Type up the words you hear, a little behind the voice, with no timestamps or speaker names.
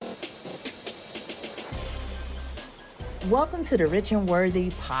Welcome to the Rich and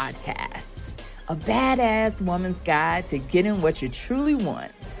Worthy podcast, a badass woman's guide to getting what you truly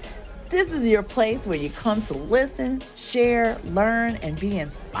want. This is your place where you come to listen, share, learn, and be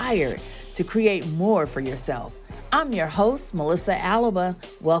inspired to create more for yourself. I'm your host, Melissa Alaba.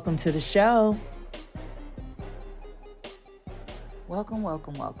 Welcome to the show. Welcome.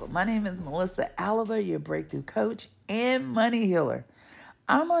 My name is Melissa Alaba, your breakthrough coach and money healer.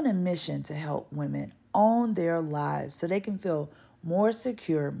 I'm on a mission to help women own their lives so they can feel more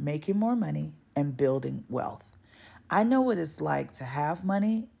secure, making more money and building wealth. I know what it's like to have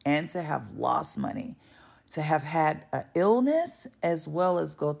money and to have lost money, to have had an illness as well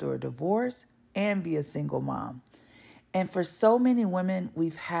as go through a divorce and be a single mom. And for so many women,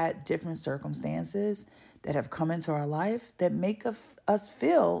 we've had different circumstances that have come into our life that make us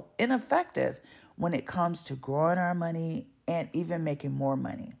feel ineffective when it comes to growing our money and even making more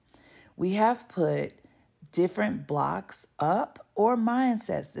money. We have put different blocks up or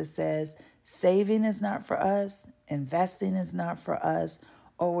mindsets that says saving is not for us, investing is not for us,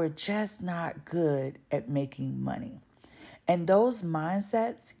 or we're just not good at making money. And those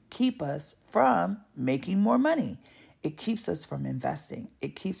mindsets keep us from making more money. It keeps us from investing.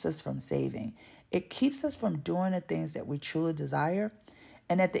 It keeps us from saving. It keeps us from doing the things that we truly desire.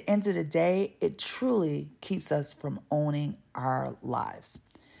 And at the end of the day, it truly keeps us from owning our lives.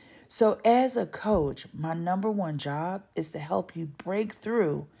 So as a coach, my number one job is to help you break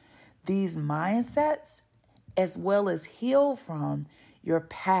through these mindsets as well as heal from your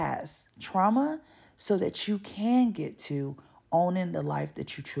past trauma so that you can get to owning the life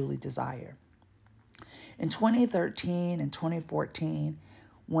that you truly desire. In 2013 and 2014,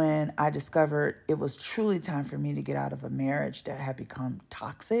 when I discovered it was truly time for me to get out of a marriage that had become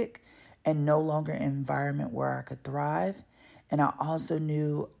toxic and no longer an environment where I could thrive, and I also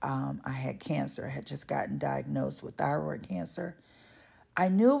knew I had cancer. I had just gotten diagnosed with thyroid cancer. I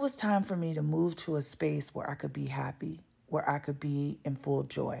knew it was time for me to move to a space where I could be happy, where I could be in full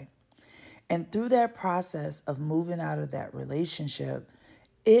joy. And through that process of moving out of that relationship,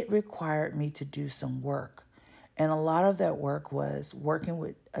 it required me to do some work. And a lot of that work was working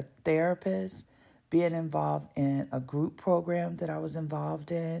with a therapist, being involved in a group program that I was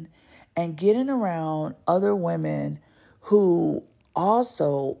involved in, and getting around other women who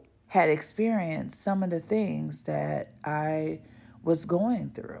also had experienced some of the things that I was going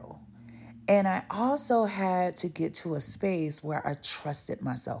through. And I also had to get to a space where I trusted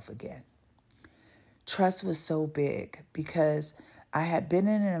myself again. Trust was so big because I had been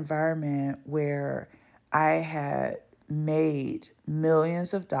in an environment where I had made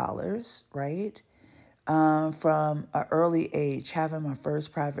millions of dollars, right? From an early age, having my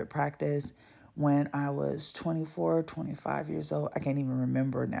first private practice when I was 24, 25 years old. I can't even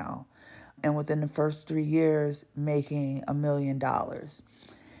remember now. And within the first 3 years, making $1 million.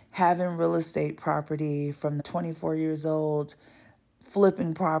 Having real estate property from 24 years old,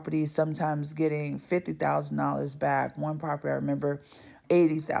 flipping properties, sometimes getting $50,000 back. One property I remember,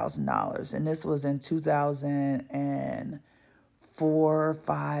 $80,000. And this was in 2004,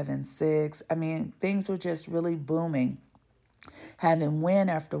 5, and 6. I mean, things were just really booming. Having win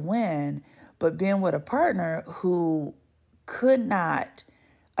after win, but being with a partner who could not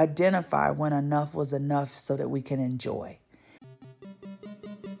identify when enough was enough so that we can enjoy.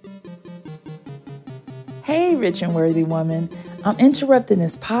 Hey, rich and worthy woman. I'm interrupting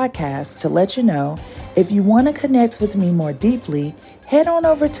this podcast to let you know if you want to connect with me more deeply, head on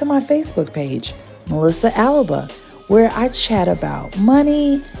over to my Facebook page, Melissa Alaba, where I chat about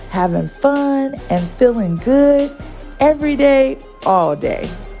money, having fun, and feeling good every day, all day.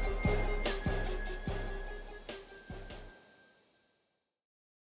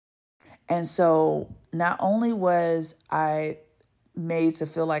 And so not only was I made to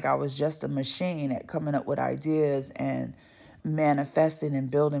feel like I was just a machine at coming up with ideas and manifesting and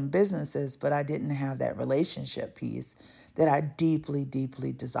building businesses, but I didn't have that relationship piece that I deeply,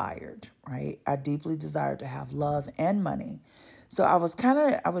 deeply desired, right? I deeply desired to have love and money. So I was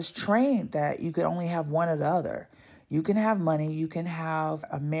trained that you could only have one or the other. You can have money, you can have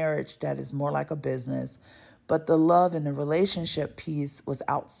a marriage that is more like a business, but the love and the relationship piece was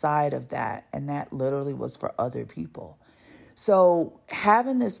outside of that, and that literally was for other people. So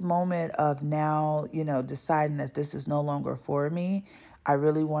having this moment of now, deciding that this is no longer for me, I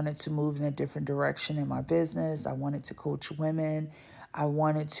really wanted to move in a different direction in my business. I wanted to coach women. I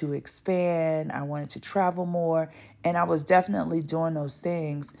wanted to expand. I wanted to travel more. And I was definitely doing those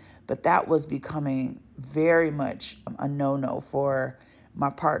things, but that was becoming very much a no-no for my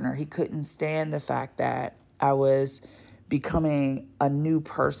partner. He couldn't stand the fact that I was becoming a new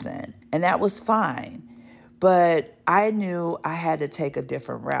person, and that was fine. But I knew I had to take a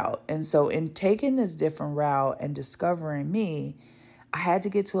different route. And so in taking this different route and discovering me, I had to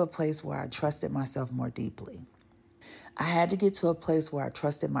get to a place where I trusted myself more deeply. I had to get to a place where I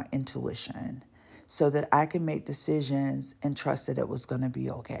trusted my intuition so that I could make decisions and trust that it was going to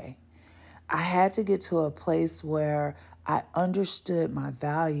be okay. I had to get to a place where I understood my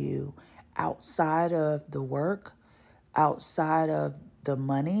value outside of the work, outside of the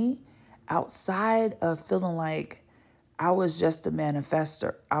money, outside of feeling like I was just a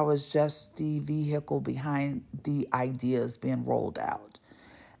manifester. I was just the vehicle behind the ideas being rolled out.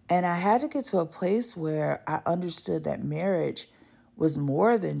 And I had to get to a place where I understood that marriage was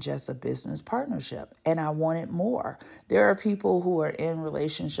more than just a business partnership, and I wanted more. There are people who are in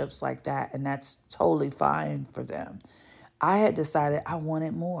relationships like that, and that's totally fine for them. I had decided I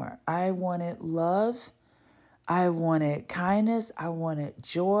wanted more. I wanted love. I wanted kindness. I wanted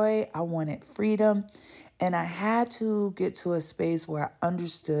joy. I wanted freedom. And I had to get to a space where I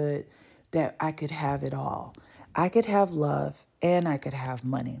understood that I could have it all. I could have love and I could have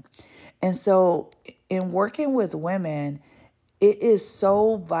money. And so in working with women, it is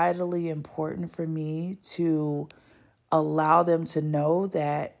so vitally important for me to allow them to know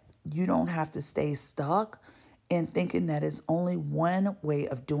that you don't have to stay stuck in thinking that it's only one way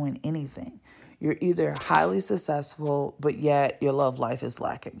of doing anything. You're either highly successful, but yet your love life is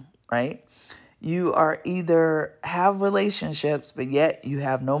lacking, right? You are either have relationships, but yet you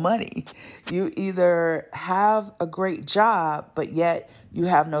have no money. You either have a great job, but yet you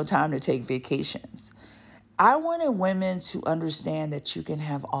have no time to take vacations. I wanted women to understand that you can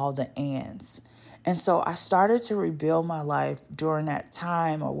have all the ands. And so I started to rebuild my life during that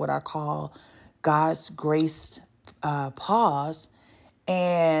time, or what I call God's grace pause,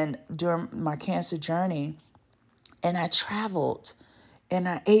 and during my cancer journey. And I traveled and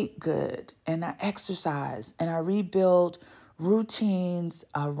I ate good and I exercised and I rebuilt routines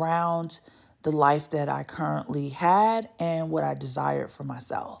around the life that I currently had and what I desired for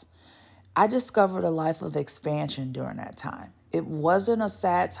myself. I discovered a life of expansion during that time. It wasn't a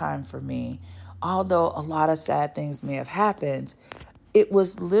sad time for me, although a lot of sad things may have happened. It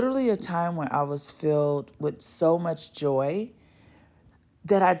was literally a time when I was filled with so much joy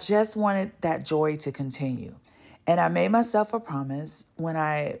that I just wanted that joy to continue. And I made myself a promise when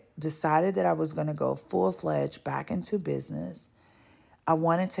I decided that I was going to go full-fledged back into business. I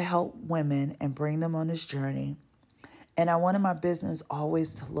wanted to help women and bring them on this journey. And I wanted my business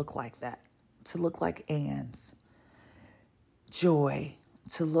always to look like that, to look like Ann's, joy,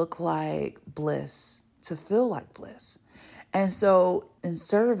 to look like bliss, to feel like bliss. And so in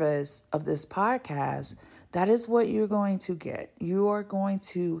service of this podcast, that is what you're going to get. You are going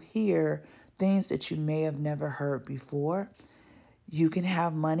to hear things that you may have never heard before. You can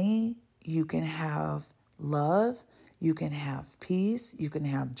have money, you can have love, you can have peace, you can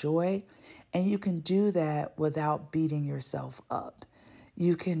have joy, and you can do that without beating yourself up.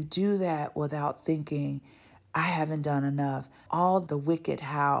 You can do that without thinking, I haven't done enough. All the wicked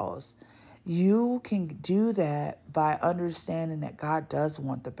hows. You can do that by understanding that God does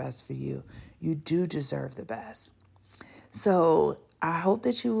want the best for you. You do deserve the best. So I hope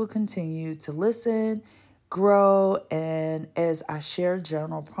that you will continue to listen, grow, and as I share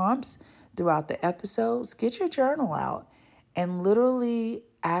journal prompts throughout the episodes, get your journal out and literally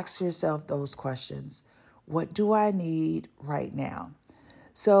ask yourself those questions. What do I need right now?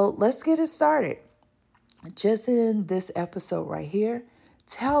 So let's get it started. Just in this episode right here,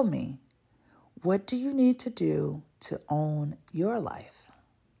 tell me, what do you need to do to own your life?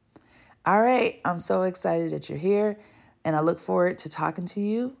 All right, I'm so excited that you're here, and I look forward to talking to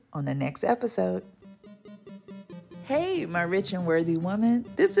you on the next episode. Hey, my rich and worthy woman.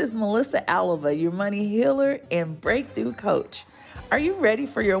 This is Melissa Alava, your money healer and breakthrough coach. Are you ready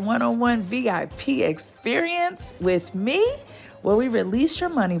for your one-on-one VIP experience with me, where we release your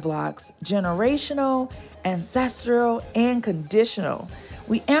money blocks, generational, ancestral, and conditional?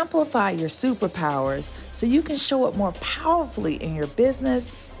 We amplify your superpowers so you can show up more powerfully in your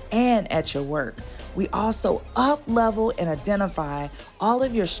business and at your work. We also up-level and identify all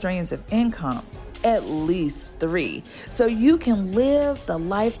of your streams of income, at least 3, so you can live the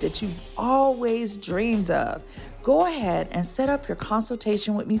life that you've always dreamed of. Go ahead and set up your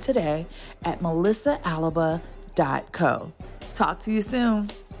consultation with me today at melissaalaba.co. Talk to you soon.